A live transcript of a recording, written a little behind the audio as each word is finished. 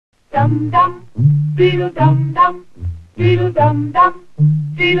Dum-dum, beedle-dum-dum, beedle-dum-dum,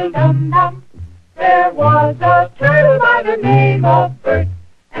 beedle-dum-dum. There was a turtle by the name of Bert,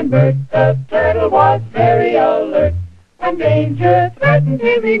 and Bert the turtle was very alert. When danger threatened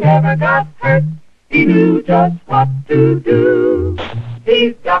him, he never got hurt. He knew just what to do.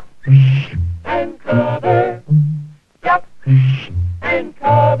 He ducked and covered, ducked and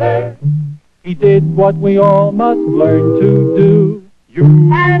covered. He did what we all must learn to do. You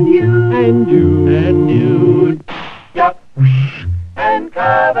and you And you and you, duck and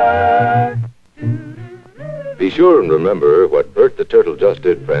cover. Be sure and remember what Bert the Turtle just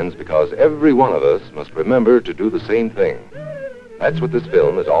did, friends, because every one of us must remember to do the same thing. That's what this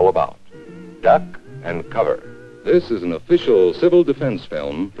film is all about. Duck and cover. This is an official civil defense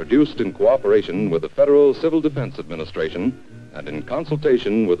film produced in cooperation with the Federal Civil Defense Administration and in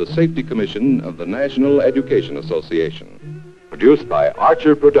consultation with the Safety Commission of the National Education Association. Produced by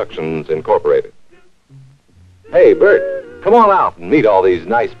Archer Productions, Incorporated. Hey, Bert, come on out and meet all these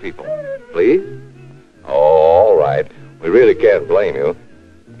nice people. Please? Oh, all right. We really can't blame you.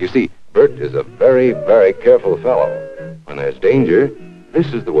 You see, Bert is a very, very careful fellow. When there's danger,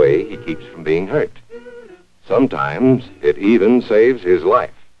 this is the way he keeps from being hurt. Sometimes it even saves his life.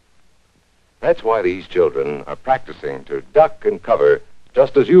 That's why these children are practicing to duck and cover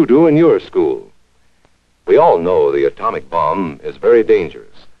just as you do in your school. We all know the atomic bomb is very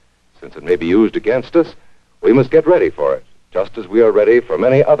dangerous. Since it may be used against us, we must get ready for it, just as we are ready for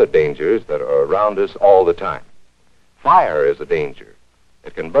many other dangers that are around us all the time. Fire is a danger.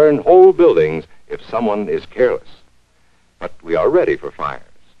 It can burn whole buildings if someone is careless. But we are ready for fires.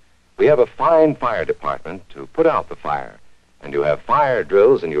 We have a fine fire department to put out the fire, and you have fire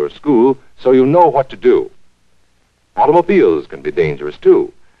drills in your school so you know what to do. Automobiles can be dangerous,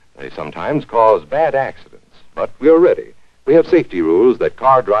 too. They sometimes cause bad accidents, but we are ready. We have safety rules that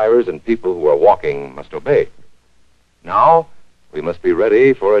car drivers and people who are walking must obey. Now, we must be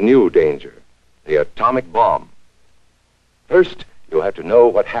ready for a new danger, the atomic bomb. First, you'll have to know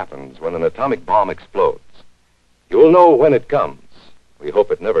what happens when an atomic bomb explodes. You will know when it comes. We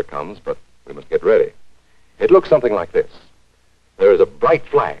hope it never comes, but we must get ready. It looks something like this. There is a bright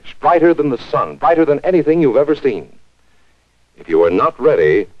flash, brighter than the sun, brighter than anything you've ever seen. If you are not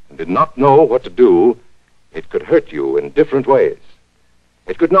ready and did not know what to do, it could hurt you in different ways.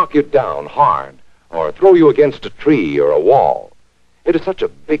 It could knock you down hard or throw you against a tree or a wall. It is such a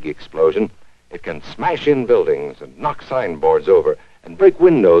big explosion, it can smash in buildings and knock signboards over and break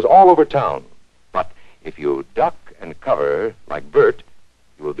windows all over town. But if you duck and cover like Bert,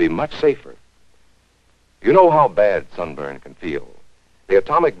 you will be much safer. You know how bad sunburn can feel. The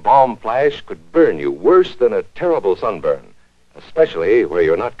atomic bomb flash could burn you worse than a terrible sunburn, especially where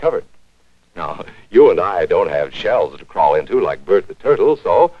you're not covered. Now, you and I don't have shells to crawl into like Bert the Turtle,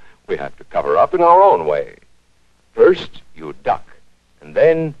 so we have to cover up in our own way. First, you duck, and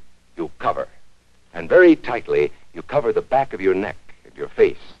then you cover. And very tightly, you cover the back of your neck and your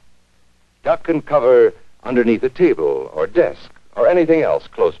face. Duck and cover underneath a table or desk or anything else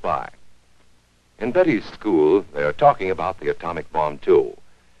close by. In Betty's school, they are talking about the atomic bomb, too.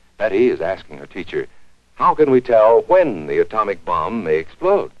 Betty is asking her teacher, how can we tell when the atomic bomb may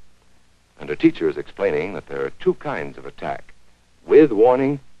explode? And her teacher is explaining that there are two kinds of attack, with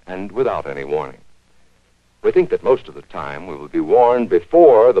warning and without any warning. We think that most of the time we will be warned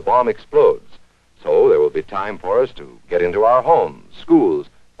before the bomb explodes, so there will be time for us to get into our homes, schools,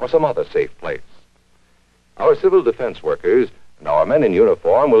 or some other safe place. Our civil defense workers and our men in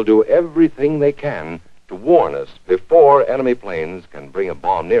uniform will do everything they can to warn us before enemy planes can bring a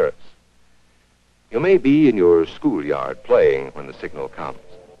bomb near us. You may be in your schoolyard playing when the signal comes.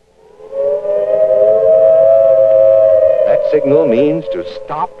 That signal means to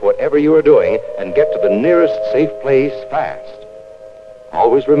stop whatever you are doing and get to the nearest safe place fast.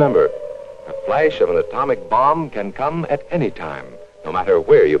 Always remember, the flash of an atomic bomb can come at any time, no matter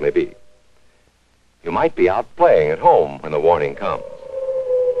where you may be. You might be out playing at home when the warning comes.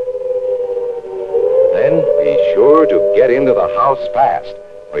 Then be sure to get into the house fast,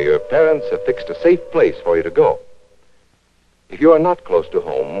 where your parents have fixed a safe place for you to go. If you are not close to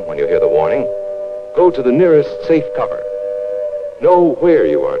home when you hear the warning, go to the nearest safe cover. Know where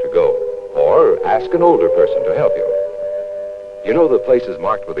you are to go, or ask an older person to help you. You know the places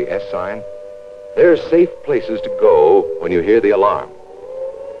marked with the S sign? They're safe places to go when you hear the alarm.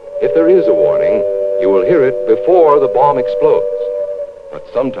 If there is a warning, you will hear it before the bomb explodes. But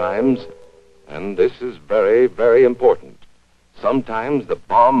sometimes, and this is very, very important, sometimes the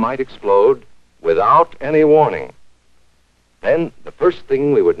bomb might explode without any warning. Then the first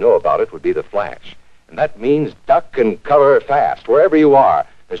thing we would know about it would be the flash. And that means duck and cover fast, wherever you are.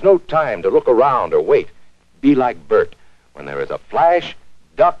 There's no time to look around or wait. Be like Bert. When there is a flash,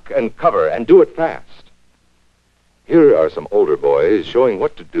 duck and cover, and do it fast. Here are some older boys showing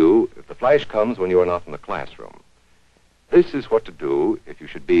what to do if the flash comes when you are not in the classroom. This is what to do if you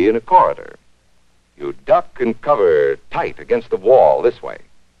should be in a corridor. You duck and cover tight against the wall this way.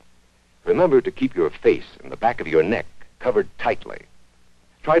 Remember to keep your face and the back of your neck covered tightly.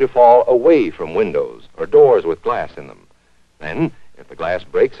 Try to fall away from windows or doors with glass in them. Then, if the glass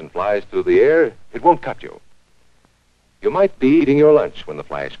breaks and flies through the air, it won't cut you. You might be eating your lunch when the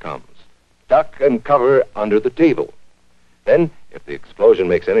flash comes. Duck and cover under the table. Then, if the explosion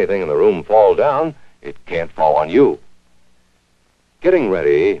makes anything in the room fall down, it can't fall on you. Getting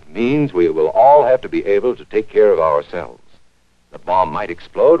ready means we will all have to be able to take care of ourselves. The bomb might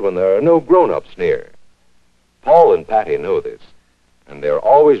explode when there are no grown-ups near. Paul and Patty know this, and they're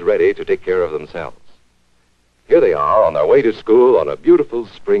always ready to take care of themselves. Here they are on their way to school on a beautiful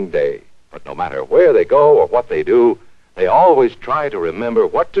spring day. But no matter where they go or what they do, they always try to remember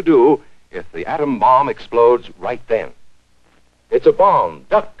what to do if the atom bomb explodes right then. It's a bomb.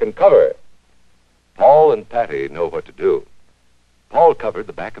 Duck and cover. Paul and Patty know what to do. Paul covered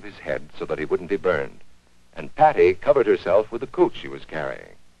the back of his head so that he wouldn't be burned, and Patty covered herself with the coat she was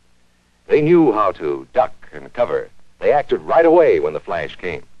carrying. They knew how to duck and cover. They acted right away when the flash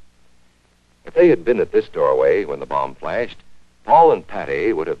came. If they had been at this doorway when the bomb flashed, Paul and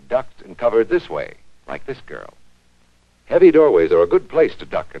Patty would have ducked and covered this way, like this girl. Heavy doorways are a good place to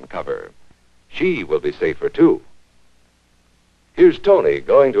duck and cover. She will be safer, too. Here's Tony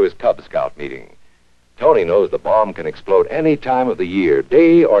going to his Cub Scout meeting. Tony knows the bomb can explode any time of the year,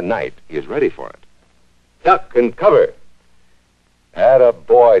 day or night. He is ready for it. Duck and cover. Atta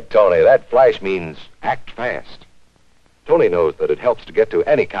boy, Tony. That flash means act fast. Tony knows that it helps to get to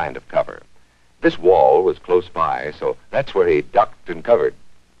any kind of cover. This wall was close by, so that's where he ducked and covered.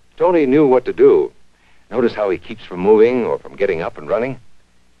 Tony knew what to do. Notice how he keeps from moving or from getting up and running?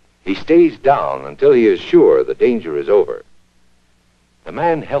 He stays down until he is sure the danger is over. The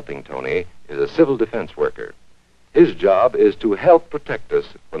man helping Tony is a civil defense worker. His job is to help protect us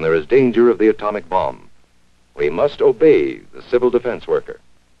when there is danger of the atomic bomb. We must obey the civil defense worker.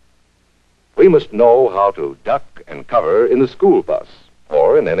 We must know how to duck and cover in the school bus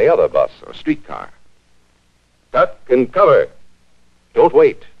or in any other bus or streetcar. Duck and cover. Don't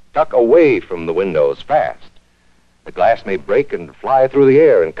wait. Duck away from the windows fast. The glass may break and fly through the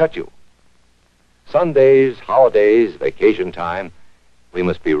air and cut you. Sundays, holidays, vacation time, we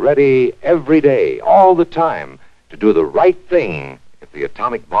must be ready every day, all the time, to do the right thing if the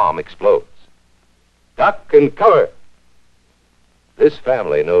atomic bomb explodes. Duck and cover. This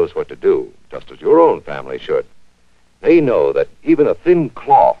family knows what to do, just as your own family should. They know that even a thin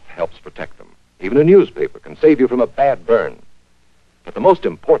cloth helps protect them. Even a newspaper can save you from a bad burn. But the most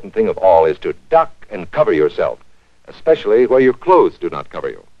important thing of all is to duck and cover yourself, especially where your clothes do not cover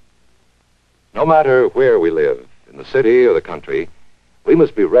you. No matter where we live, in the city or the country, we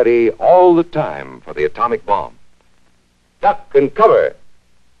must be ready all the time for the atomic bomb. Duck and cover.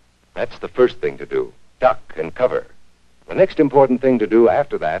 That's the first thing to do, duck and cover. The next important thing to do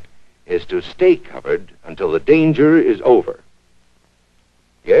after that is to stay covered until the danger is over.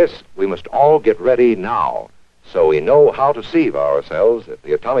 Yes, we must all get ready now so we know how to save ourselves if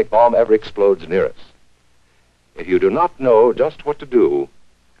the atomic bomb ever explodes near us. If you do not know just what to do,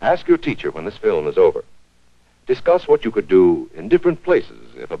 ask your teacher when this film is over. Discuss what you could do in different places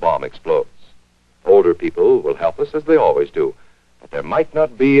if a bomb explodes. Older people will help us as they always do, but there might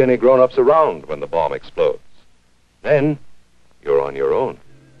not be any grown-ups around when the bomb explodes. Then, you're on your own.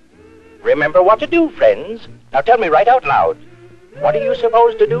 Remember what to do, friends. Now tell me right out loud. What are you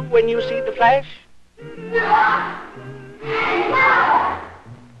supposed to do when you see the flash?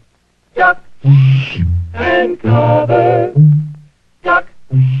 Duck and cover. Duck